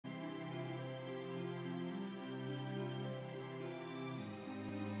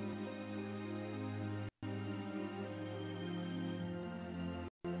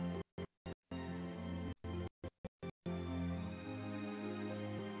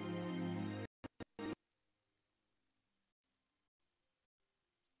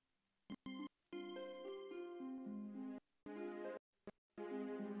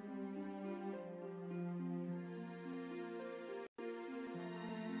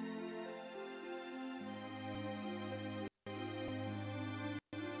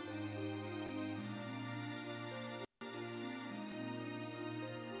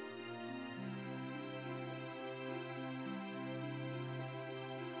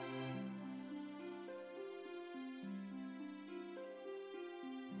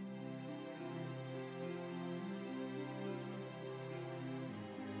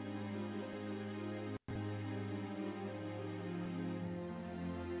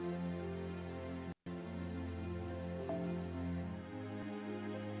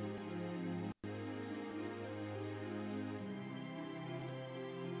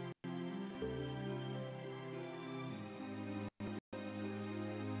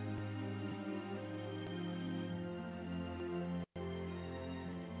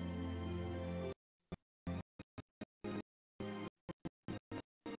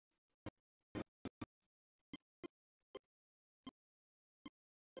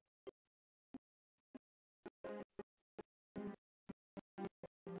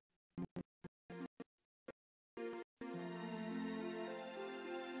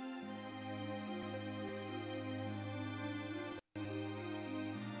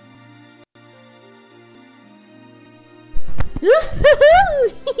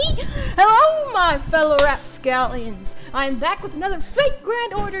Hello, my fellow rapscallions! I'm back with another Fate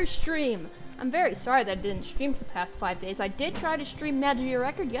Grand Order stream. I'm very sorry that I didn't stream for the past 5 days. I did try to stream Magic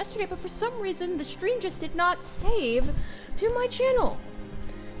Record yesterday, but for some reason the stream just did not save to my channel.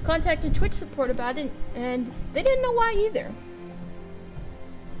 Contacted Twitch support about it, and they didn't know why either.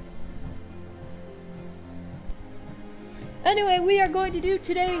 Anyway, we are going to do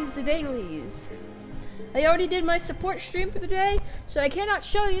today's dailies. I already did my support stream for the day, so I cannot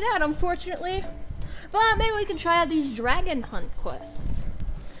show you that, unfortunately. But maybe we can try out these dragon hunt quests.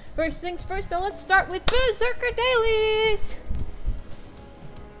 First things first, though, let's start with Berserker Dailies!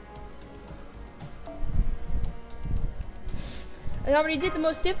 I already did the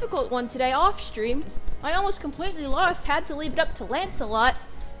most difficult one today off stream. I almost completely lost, had to leave it up to Lancelot.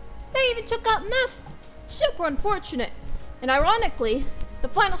 They even took out Meth. Super unfortunate. And ironically, the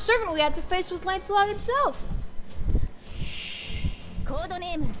final servant we had to face was Lancelot himself.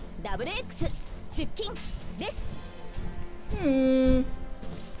 Codename XX 出勤です.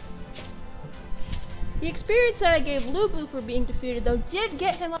 The experience that I gave Lulu for being defeated, though, did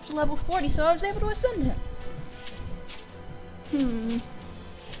get him up to level 40, so I was able to ascend him.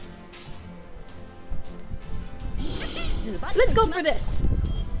 Let's go for this.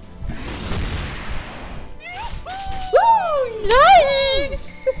 Woo!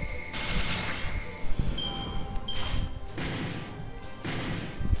 Nice!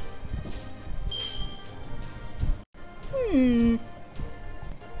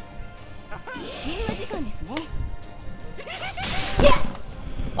 Yes!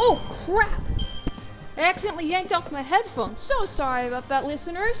 Oh crap! I accidentally yanked off my headphones. So sorry about that,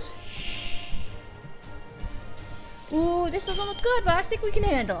 listeners. Ooh, this doesn't look good, but I think we can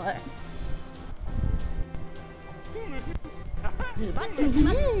handle it.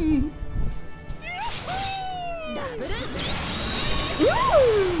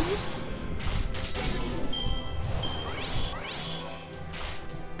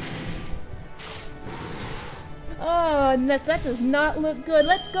 Oh, that does not look good.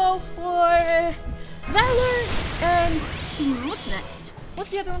 Let's go for Valor and what's next?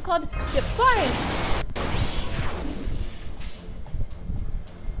 What's the other one called? Defiance.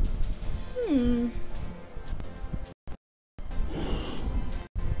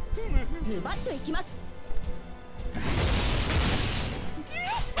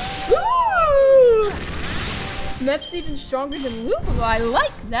 Woo! Mep's even stronger than Lupo. I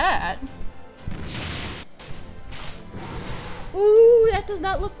like that. Ooh, that does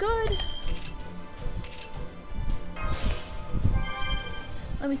not look good.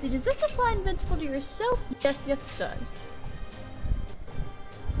 Let me see, does this apply invincible to yourself? Yes, yes it does.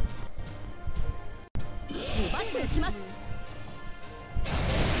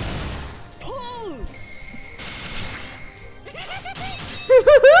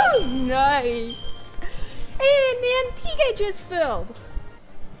 Nice! And the anti gauge is filled.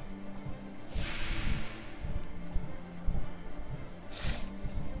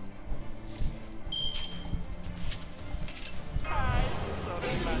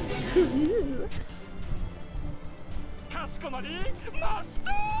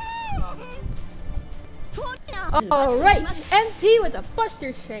 Alright, MP with a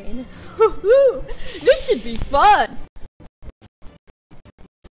Buster Chain. This should be fun!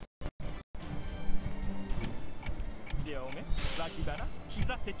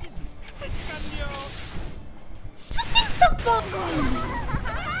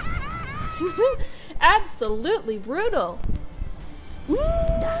 Absolutely brutal! Ooh,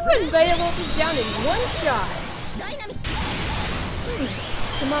 and Beowulf is down in one shot!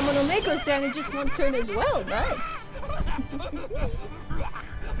 Tamamo no Mako's down in just one turn as well, nice!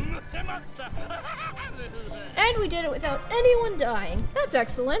 And we did it without anyone dying, that's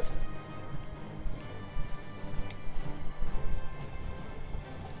excellent!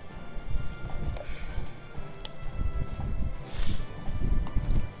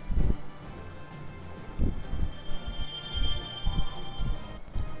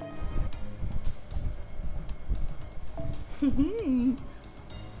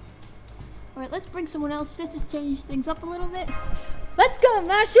 Alright, let's bring someone else just to change things up a little bit. Let's go,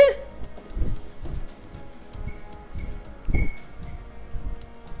 Masha!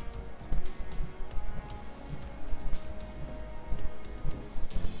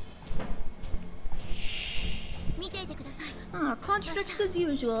 Ah, constructs as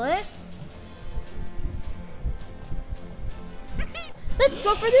usual, eh? Let's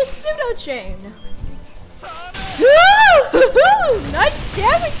go for this pseudo chain! Woo! Nice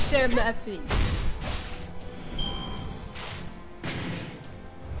damage there, Mephi!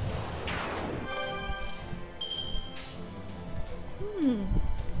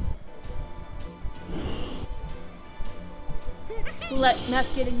 let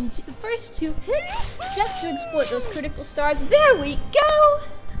Meth get into the first 2 hits just to exploit those critical stars. There we go!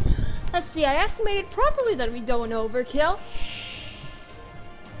 Let's see, I estimated properly that we'd go an overkill.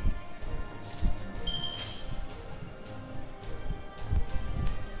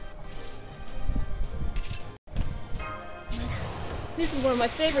 This is one of my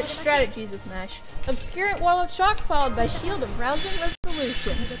favorite strategies of MASH. Obscurant Wall of Chalk followed by Shield of Rousing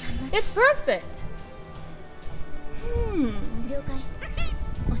Resolution. It's perfect!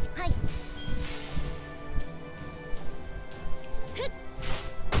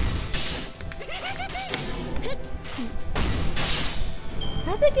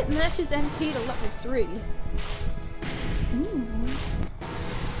 How did they get MASH's MP to level 3? Ooh.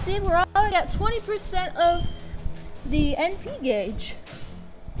 See, we're already at 20% of the NP gauge.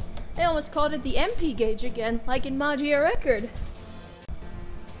 I almost called it the MP gauge again, like in Magia Record.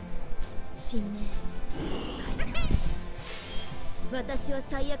 私は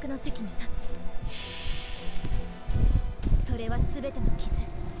最悪の席に立つ。それはすべての傷、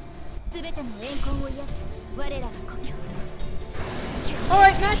すべての怨恨を癒す我らが故郷。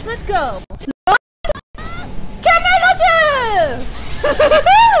Alright, MASH, let's go! Cumulative!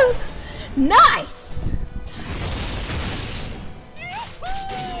 Nice!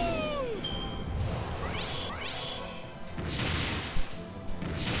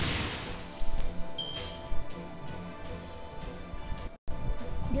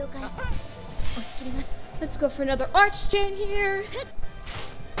 Let's go for another arch chain here.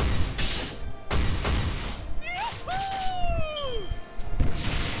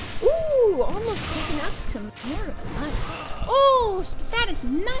 Ooh, almost taken out the Chimera. Nice. Oh, that is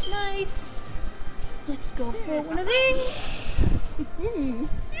not nice. Let's go for one of these.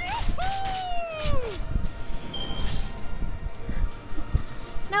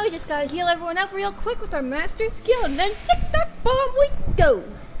 Now we just gotta heal everyone up real quick with our master skill, and then tick-tock bomb we go.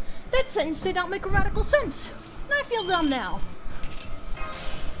 That sentence did not make radical sense, and I feel dumb now.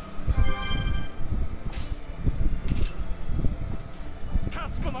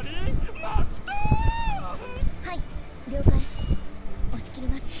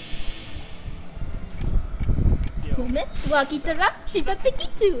 Wakitara,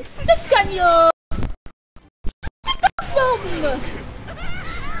 Shizatsukitsu, Satsukanyo!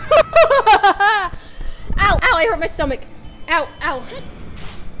 Ow, ow, I hurt my stomach. Ow, ow.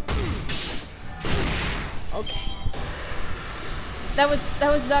 Okay. That was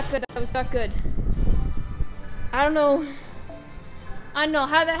not good. That was not good. I don't know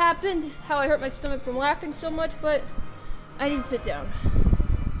how that happened, how I hurt my stomach from laughing so much, but I need to sit down.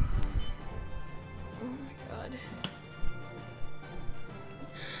 Oh my god.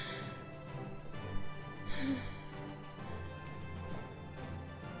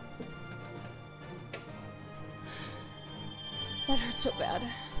 That hurt so bad.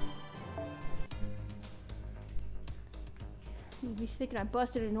 He's thinking I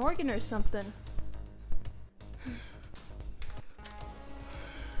busted an organ or something.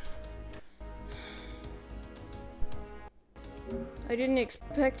 I didn't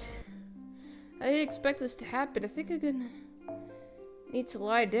expect this to happen. I think I'm gonna need to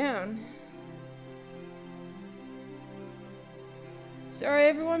lie down. Sorry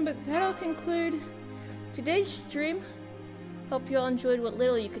everyone, but that'll conclude today's stream. Hope you all enjoyed what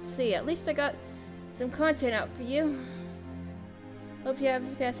little you could see. At least I got some content out for you. Hope you have a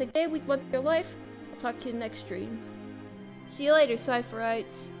fantastic day, week, month of your life. I'll talk to you next stream. See you later,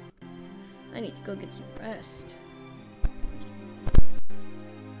 Cypherites. I need to go get some rest.